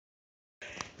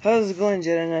How's it going,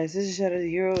 Jedi Knights? This is Shadow the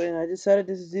Hero, and I decided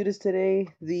to do this today.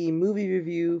 The movie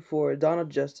review for Dawn of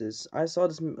Justice. I saw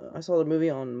the movie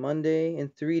on Monday in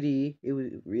 3D. It was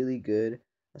really good.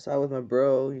 I saw it with my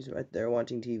bro. He's right there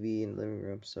watching TV in the living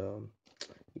room. So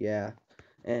yeah,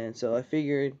 and so I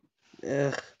figured,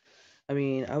 ugh. I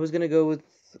mean, I was gonna go with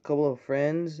a couple of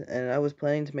friends, and I was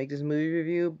planning to make this movie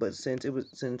review, but since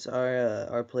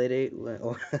our play date went,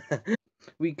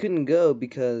 we couldn't go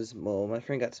because, well, my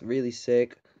friend got really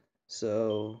sick,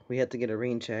 so we had to get a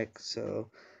rain check. So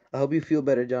I hope you feel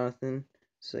better, Jonathan.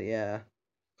 So yeah,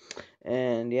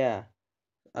 and yeah,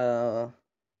 uh,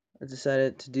 I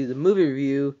decided to do the movie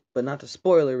review, but not the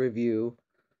spoiler review.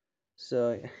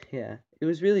 So yeah, it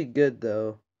was really good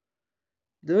though.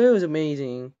 The movie was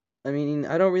amazing. I mean,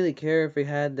 I don't really care if it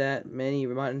had that many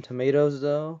Rotten Tomatoes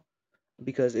though,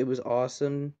 because it was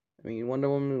awesome. I mean, Wonder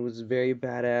Woman was very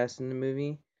badass in the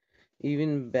movie.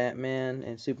 Even Batman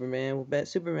and Superman. Well,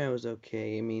 Superman was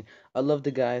okay. I mean, I loved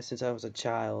the guy since I was a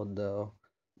child, though.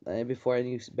 Before I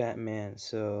knew Batman.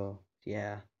 So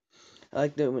yeah, I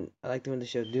liked it when they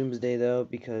showed Doomsday though,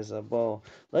 because well,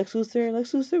 Lex Luthor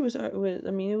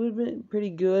I mean, it would have been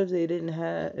pretty good if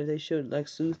if they showed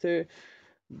Lex Luthor,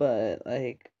 but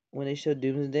like when they showed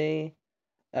Doomsday.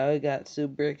 I got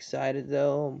super excited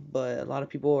though, but a lot of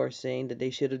people are saying that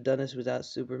they should have done this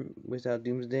without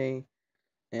Doomsday,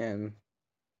 and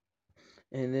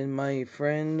then my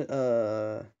friend,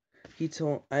 I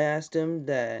asked him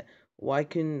that why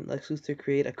can Lex Luthor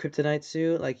create a kryptonite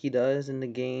suit like he does in the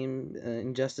game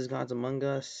Injustice Gods Among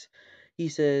Us? He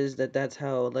says that that's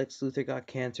how Lex Luthor got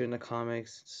cancer in the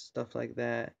comics, stuff like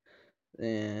that.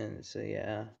 And so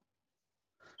yeah,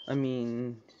 I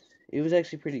mean, it was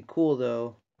actually pretty cool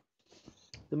though.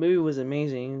 The movie was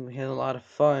amazing. We had a lot of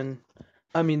fun.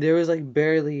 I mean, there was like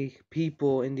barely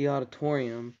people in the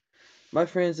auditorium. My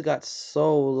friends got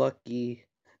so lucky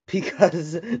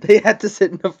because they had to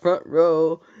sit in the front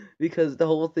row because the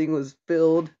whole thing was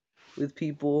filled with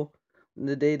people.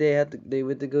 The day they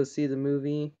went to go see the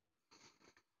movie,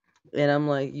 and I'm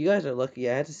like, you guys are lucky.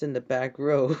 I had to sit in the back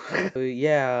row. So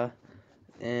yeah,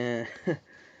 and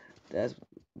that's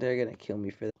they're gonna kill me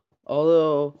for that.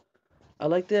 Although I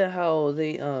liked it how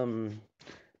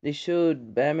they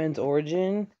showed Batman's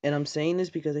origin, and I'm saying this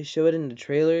because they show it in the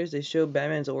trailers. They show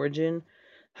Batman's origin,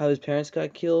 how his parents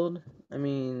got killed. I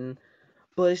mean,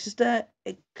 but it's just that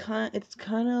it's kind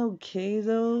of okay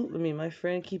though. I mean, my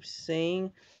friend keeps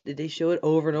saying that they show it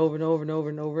over and over and over and over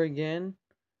and over again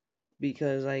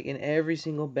because like in every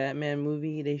single Batman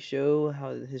movie, they show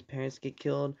how his parents get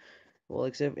killed. Well,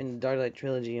 except in the Dark Knight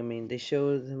trilogy, I mean, they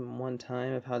showed them one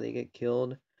time of how they get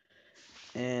killed,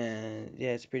 and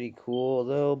yeah, it's pretty cool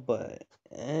though. But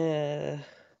I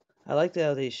like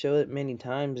how they show it many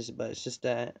times, but it's just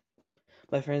that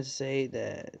my friends say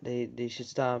that they should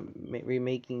stop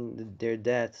remaking their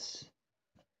deaths.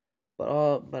 But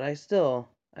I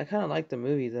kind of liked the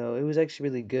movie though. It was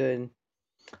actually really good.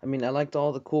 I mean, I liked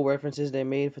all the cool references they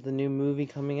made for the new movie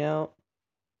coming out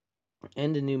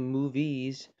and the new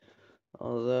movies.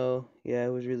 Although, yeah, it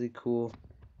was really cool.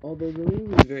 Although the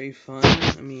movie was very fun.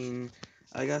 I mean,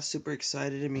 I got super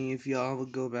excited. I mean, if y'all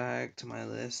would go back to my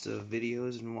list of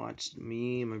videos and watch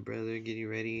me and my brother getting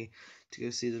ready to go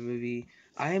see the movie,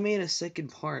 I made a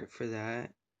second part for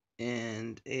that,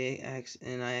 and I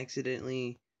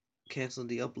accidentally canceled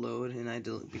the upload,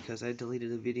 and because I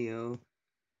deleted the video,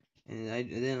 and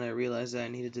then I realized that I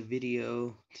needed the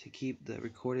video to keep the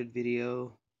recorded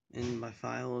video in my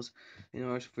files in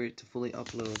order for it to fully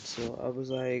upload. So I was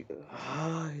like,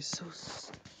 it's so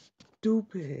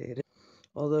stupid.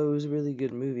 Although it was a really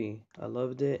good movie. I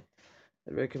loved it.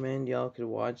 I recommend y'all could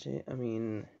watch it. I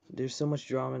mean, there's so much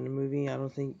drama in the movie. I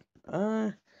don't think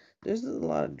there's a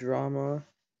lot of drama,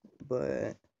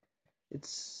 but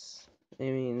it's I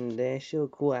mean, they show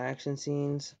cool action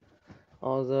scenes.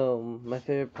 Although my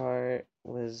favorite part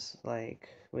was like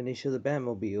when they show the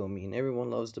Batmobile. I mean, everyone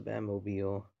loves the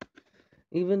Batmobile.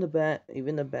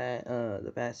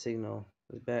 The bat signal,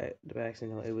 the bat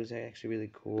signal. It was actually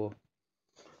really cool.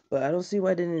 But I don't see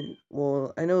why didn't.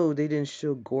 Well, I know they didn't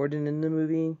show Gordon in the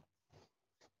movie,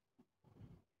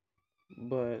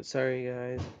 but sorry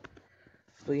guys.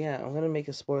 But yeah, I'm gonna make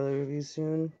a spoiler review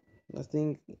soon. I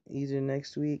think either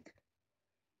next week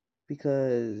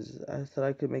because I thought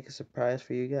I could make a surprise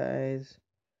for you guys.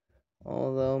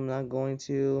 Although I'm not going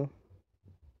to.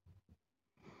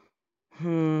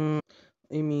 I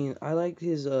mean, I liked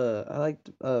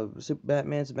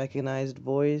Batman's mechanized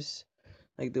voice,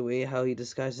 like the way how he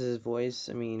disguises his voice.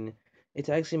 I mean, it's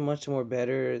actually much more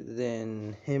better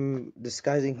than him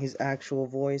disguising his actual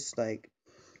voice. Like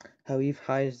how he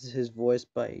hides his voice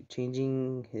by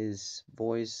changing his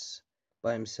voice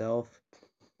by himself.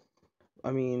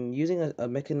 I mean, using a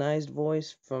mechanized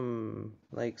voice from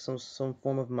like some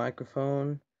form of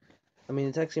microphone. I mean,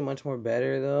 it's actually much more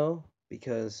better though,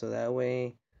 because so that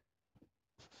way,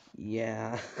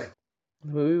 yeah.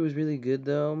 The movie was really good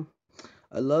though.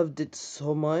 I loved it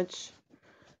so much.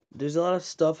 There's a lot of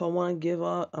stuff I want to give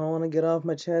off. I don't want to get off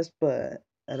my chest, but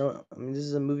I don't. I mean, this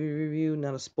is a movie review,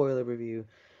 not a spoiler review.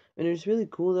 And it's really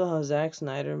cool though how Zack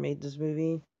Snyder made this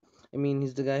movie. I mean,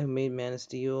 he's the guy who made Man of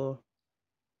Steel,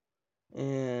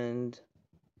 and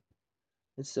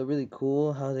it's so really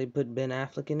cool how they put Ben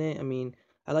Affleck in it. I mean,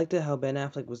 I liked it how Ben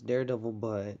Affleck was Daredevil,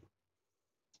 but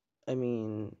I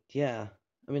mean, yeah.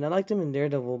 I mean, I liked him in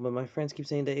Daredevil, but my friends keep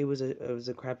saying that it was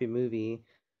a crappy movie,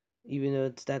 even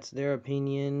though that's their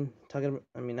opinion. Talking about,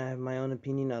 I mean, I have my own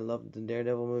opinion. I love the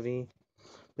Daredevil movie,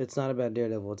 but it's not about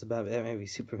Daredevil. It's about Batman v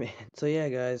Superman. So yeah,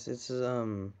 guys, it's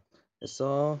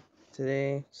all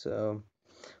today. So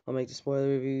I'll make the spoiler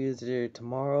review either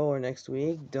tomorrow or next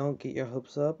week. Don't get your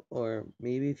hopes up, or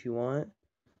maybe if you want.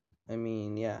 I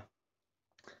mean, yeah,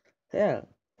 yeah.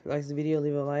 If you like the video,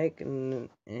 leave a like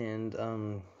and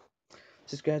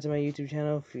subscribe to my YouTube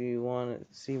channel if you want to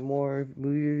see more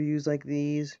movie reviews like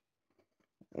these.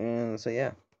 And so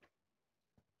yeah,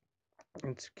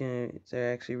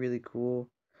 they're actually really cool.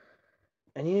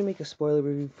 I need to make a spoiler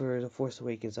review for The Force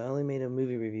Awakens. I only made a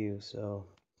movie review, so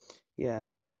yeah.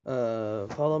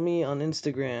 Follow me on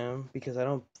Instagram because I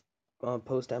don't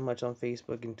post that much on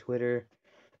Facebook and Twitter.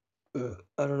 I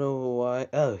don't know why.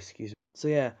 Oh, excuse me. So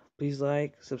yeah, please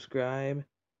like, subscribe.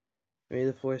 May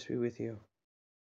the Force be with you.